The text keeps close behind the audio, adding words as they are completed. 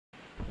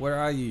Where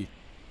are you?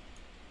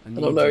 I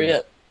don't know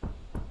yet.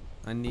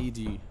 I need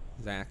you,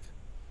 Zach.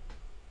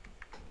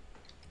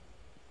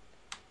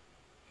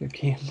 Your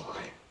Game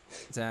Boy.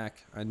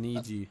 Zach, I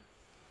need you.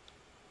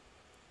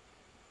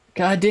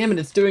 God damn it,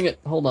 it's doing it.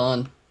 Hold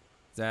on.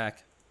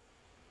 Zach.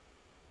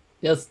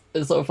 Yes,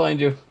 I'll find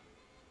you.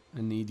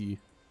 I need you.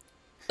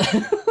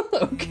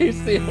 Okay,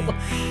 see you.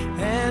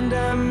 And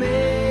I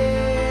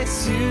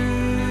miss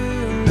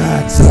you.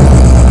 That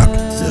sucked.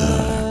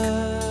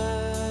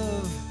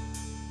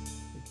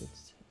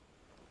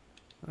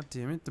 God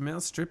damn it, the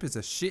male strippers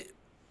are shit.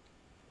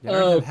 You Oh,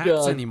 don't have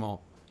hats God. anymore.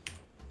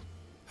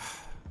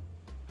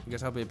 I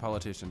guess I'll be a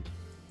politician.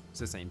 It's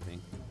the same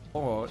thing.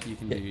 Or you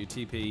can do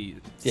TP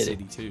Get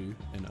City 2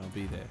 and I'll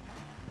be there.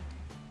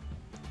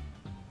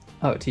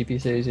 Oh,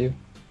 TP City 2.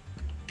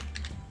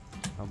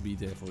 I'll be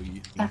there for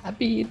you. I'll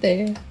be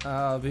there.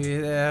 I'll be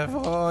there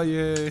for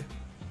you.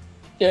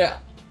 Yeah.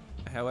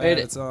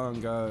 However the song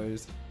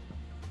goes.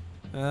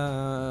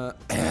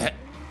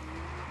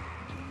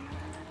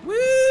 Woo!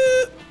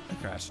 I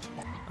crashed.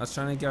 I was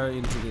trying to go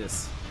into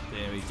this.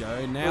 There we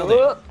go. Nailed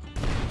it.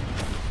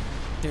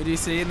 Did you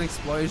see an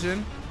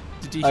explosion?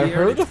 Did you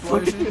hear an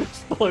explosion? I heard a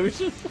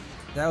explosion.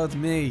 That was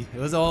me. It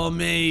was all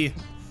me.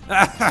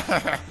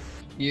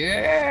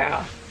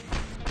 Yeah.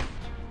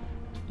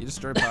 You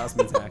just drove past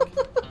me, Zach.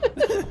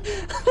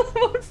 I'm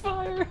on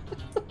fire.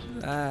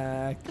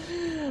 Zach.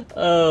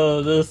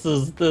 Oh, this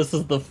is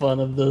the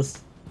fun of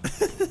this.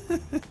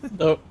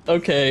 Oh,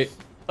 okay.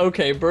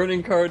 Okay,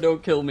 burning car,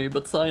 don't kill me,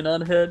 but sign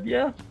on head,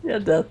 yeah,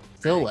 death.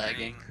 Still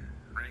lagging.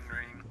 Ring,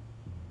 ring.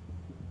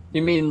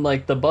 You mean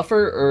like the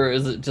buffer, or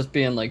is it just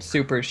being like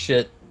super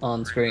shit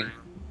on screen?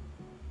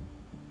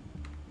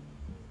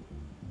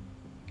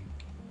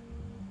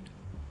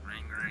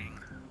 Ring, ring.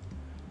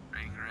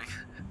 Ring, ring.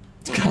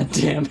 God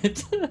damn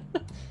it. Ring,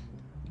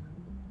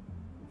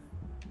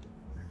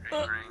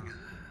 ring.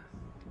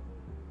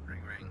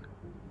 Ring, ring.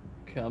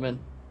 Coming.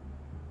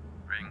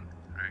 Ring,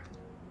 ring.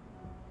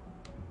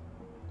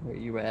 Where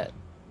you at?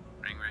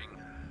 Ring, ring.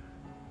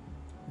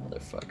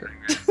 Motherfucker.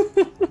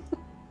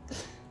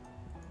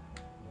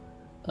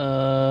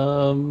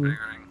 Ring, ring.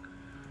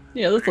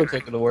 Yeah, this looks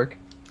like it'll work.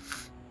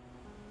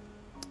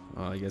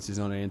 Oh, I guess he's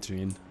not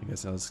answering. I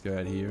guess I'll just go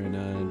out here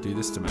and do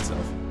this to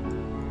myself.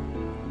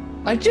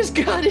 I just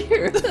got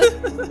here!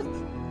 That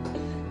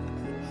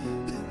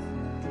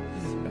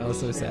was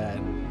so sad.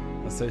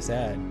 That was so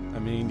sad. I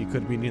mean, you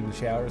could have been in the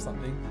shower or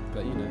something,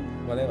 but you know,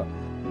 whatever.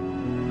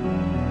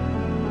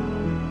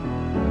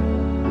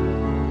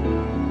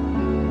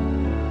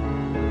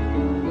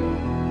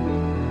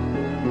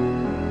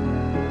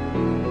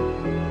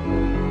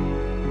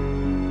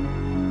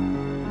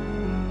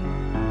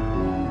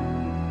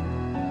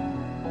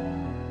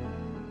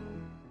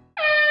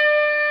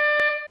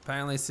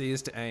 Apparently C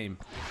is to aim.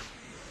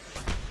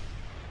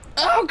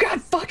 Oh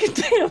god fucking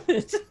damn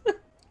it!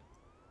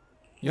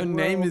 Your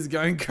name is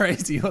going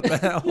crazy, what the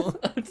hell?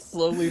 I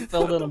slowly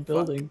fell down a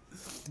building.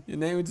 Your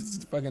name is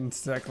just fucking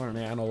circling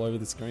around all over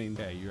the screen.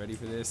 Okay, you ready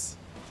for this?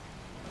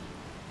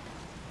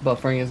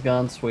 Buffering is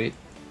gone, sweet.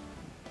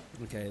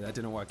 Okay, that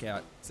didn't work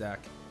out, Zach.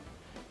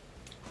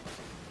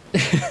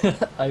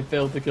 I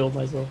failed to kill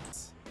myself.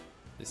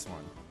 This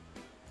one.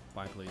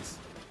 Bye, please.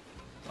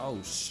 Oh,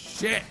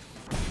 shit!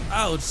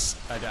 Oh,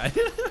 I died.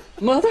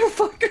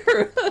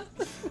 Motherfucker!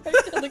 I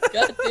down the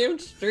goddamn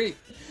street.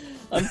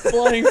 I'm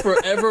flying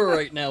forever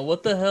right now.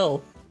 What the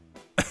hell?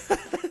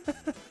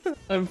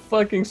 I'm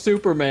fucking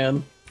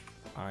Superman.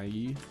 Are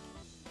you?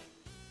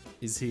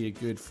 Is he a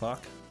good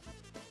fuck?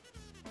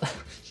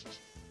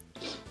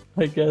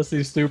 I guess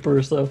he's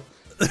super, so.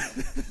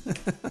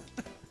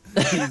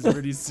 He's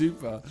pretty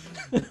super.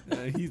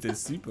 He's a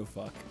super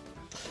fuck.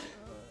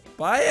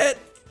 Buy it!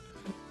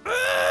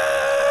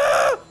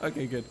 Ah!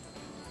 Okay, good.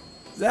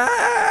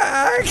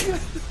 Zach!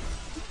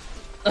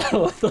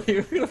 Oh, I thought you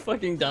were gonna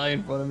fucking die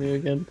in front of me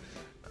again.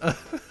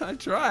 I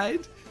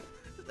tried.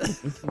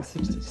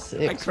 66.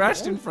 I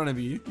crashed in front of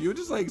you. You were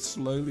just like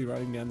slowly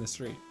running down the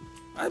street.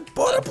 I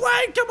bought a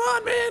plane! Come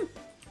on, man!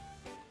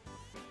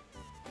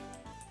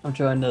 I'm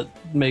trying to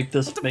make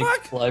this What the make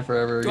fuck? fly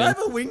forever Do I again.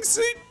 have a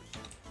wingsuit?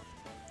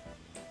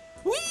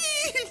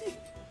 Whee!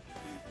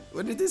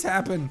 When did this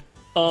happen?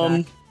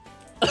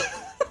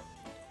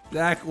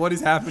 Zach, what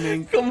is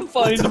happening? Come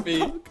find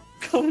me.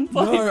 Come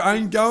find No, me.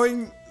 I'm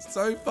going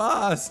so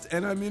fast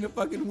and I'm in a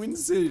fucking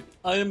windsuit.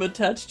 I am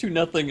attached to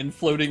nothing and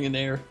floating in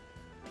air.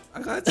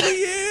 I can't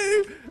see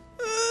you!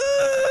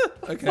 Ah!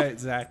 Okay,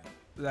 Zach.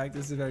 Zach,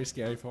 this is very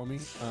scary for me.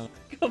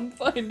 Come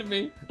find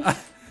me.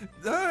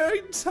 No,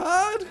 it's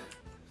hard.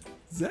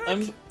 Zach.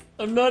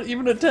 I'm not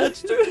even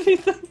attached to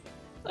anything.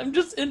 I'm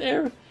just in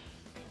air.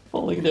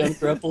 Falling down,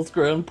 grapples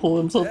ground, pull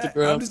himself to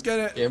ground. I'm just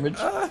gonna... Damage.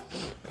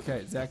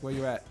 Okay, Zach, where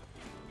you at?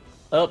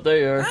 Oh, there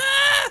you are.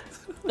 Ah!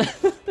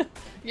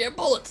 Yeah,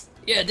 bullets.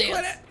 Yeah,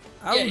 damn.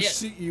 I will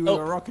shoot you with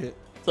a rocket.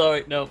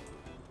 Sorry, no.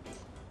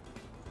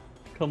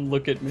 Come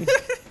look at me.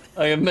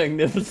 I am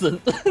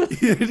magnificent.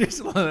 You're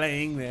just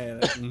laying there.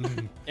 Like,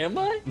 Am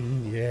I?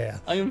 yeah.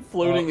 I am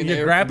floating in air.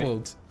 You're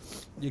grappled.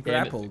 You're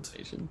Damn it, grappled.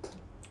 fixation.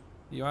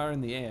 You are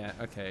in the air.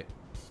 Okay.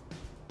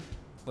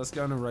 Let's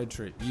go on a road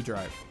trip. You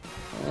drive.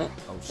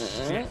 Oh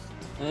shit.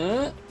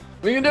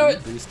 We can do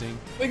it. Boosting.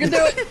 We can do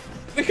it.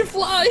 We can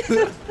fly.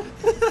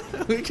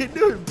 We can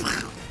do it.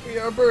 We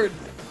are bird.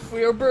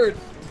 We are bird.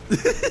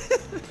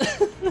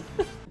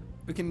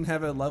 We can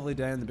have a lovely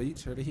day on the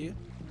beach over here.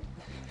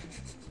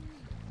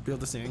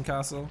 Build a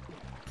sandcastle.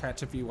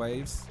 Catch a few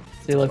waves.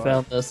 See, I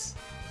found this.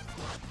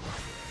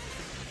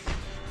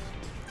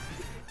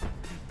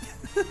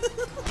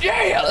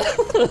 Yeah!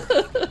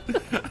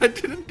 I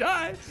didn't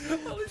die.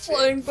 Holy shit.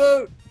 Flying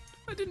boat.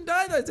 I didn't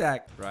die though,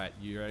 Zach. Right,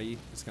 you ready?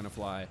 It's gonna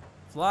fly.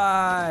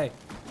 Fly!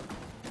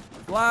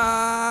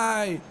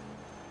 Fly!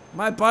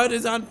 My boat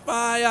is on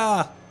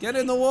fire! Get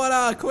in the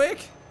water, quick!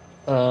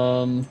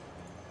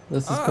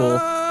 This is cool.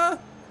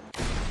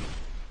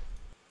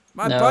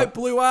 My boat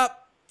blew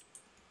up,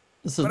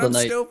 This is but the I'm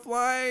night. still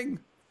flying.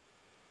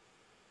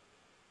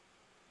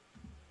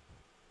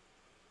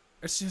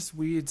 It's just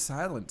weird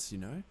silence, you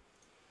know?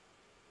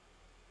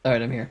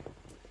 Alright, I'm here.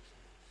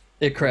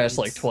 It crashed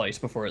like twice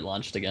before it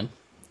launched again.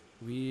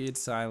 Weird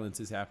silence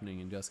is happening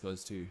in Just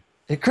Cause 2.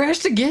 It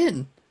crashed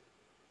again!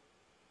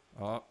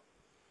 Oh.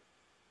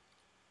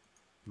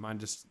 Mine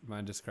just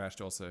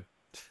crashed also.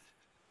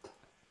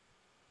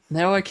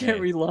 Now I can't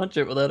Okay. relaunch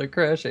it without it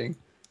crashing.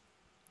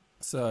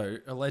 So,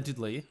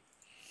 allegedly,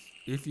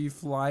 if you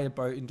fly a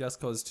boat in Just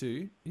Cause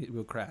 2, it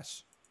will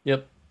crash.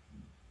 Yep.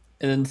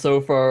 And then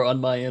so far on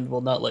my end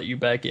will not let you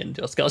back in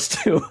Just Cause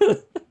 2.